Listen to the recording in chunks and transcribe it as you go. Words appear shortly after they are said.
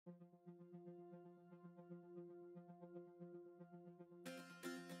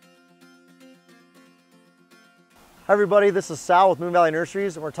Hi everybody, this is Sal with Moon Valley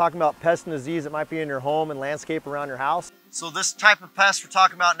Nurseries, and we're talking about pests and disease that might be in your home and landscape around your house. So this type of pest we're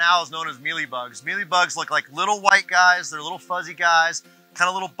talking about now is known as mealybugs. Mealybugs look like little white guys. They're little fuzzy guys, kind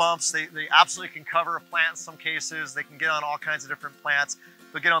of little bumps. They absolutely can cover a plant in some cases. They can get on all kinds of different plants.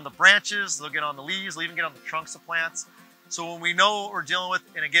 They'll get on the branches, they'll get on the leaves, they'll even get on the trunks of plants. So when we know what we're dealing with,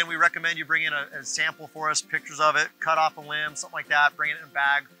 and again, we recommend you bring in a sample for us, pictures of it, cut off a limb, something like that, bring it in a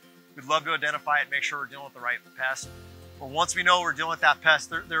bag. We'd love to identify it and make sure we're dealing with the right pest. But once we know we're dealing with that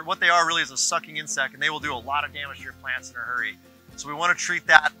pest, what they are really is a sucking insect, and they will do a lot of damage to your plants in a hurry. So we want to treat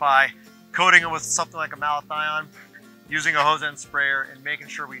that by coating them with something like a malathion, using a hose end sprayer, and making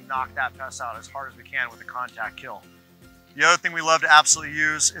sure we knock that pest out as hard as we can with a contact kill. The other thing we love to absolutely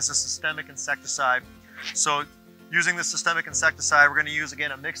use is a systemic insecticide. So using the systemic insecticide, we're going to use,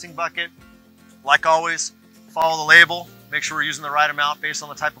 again, a mixing bucket. Like always, follow the label, make sure we're using the right amount based on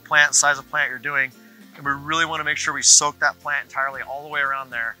the type of plant and size of plant you're doing. And we really want to make sure we soak that plant entirely all the way around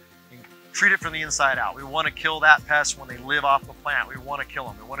there and treat it from the inside out. We want to kill that pest when they live off the plant. We want to kill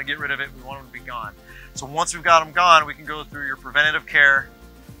them. We want to get rid of it. We want them to be gone. So once we've got them gone, we can go through your preventative care,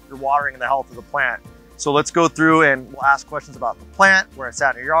 your watering, and the health of the plant. So let's go through and we'll ask questions about the plant, where it's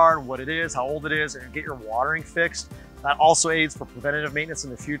at in your yard, what it is, how old it is, and get your watering fixed. That also aids for preventative maintenance in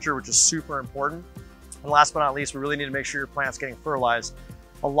the future, which is super important. And last but not least, we really need to make sure your plant's getting fertilized.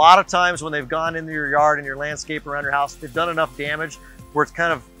 A lot of times when they've gone into your yard and your landscape around your house, they've done enough damage where it's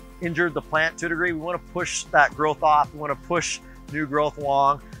kind of injured the plant to a degree. We want to push that growth off. We want to push new growth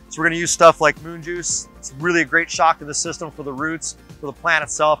along. So we're going to use stuff like moon juice. It's really a great shock to the system for the roots, for the plant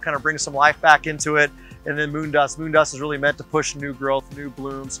itself, kind of brings some life back into it. And then moon dust. Moon dust is really meant to push new growth, new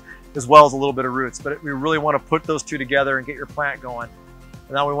blooms, as well as a little bit of roots. But we really want to put those two together and get your plant going.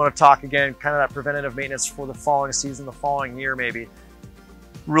 And now we want to talk again, kind of that preventative maintenance for the following season, the following year maybe.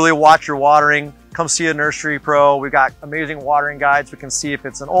 Really watch your watering. Come see a nursery pro. We've got amazing watering guides. We can see if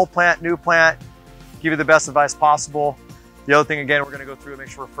it's an old plant, new plant, give you the best advice possible. The other thing, again, we're going to go through and make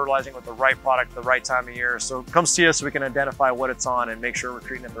sure we're fertilizing with the right product at the right time of year. So come see us so we can identify what it's on and make sure we're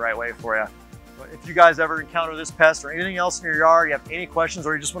treating it the right way for you. But if you guys ever encounter this pest or anything else in your yard, you have any questions,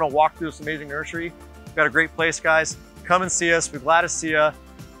 or you just want to walk through this amazing nursery, we've got a great place, guys. Come and see us. We're glad to see you.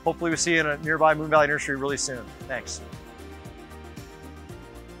 Hopefully we see you in a nearby Moon Valley nursery really soon. Thanks.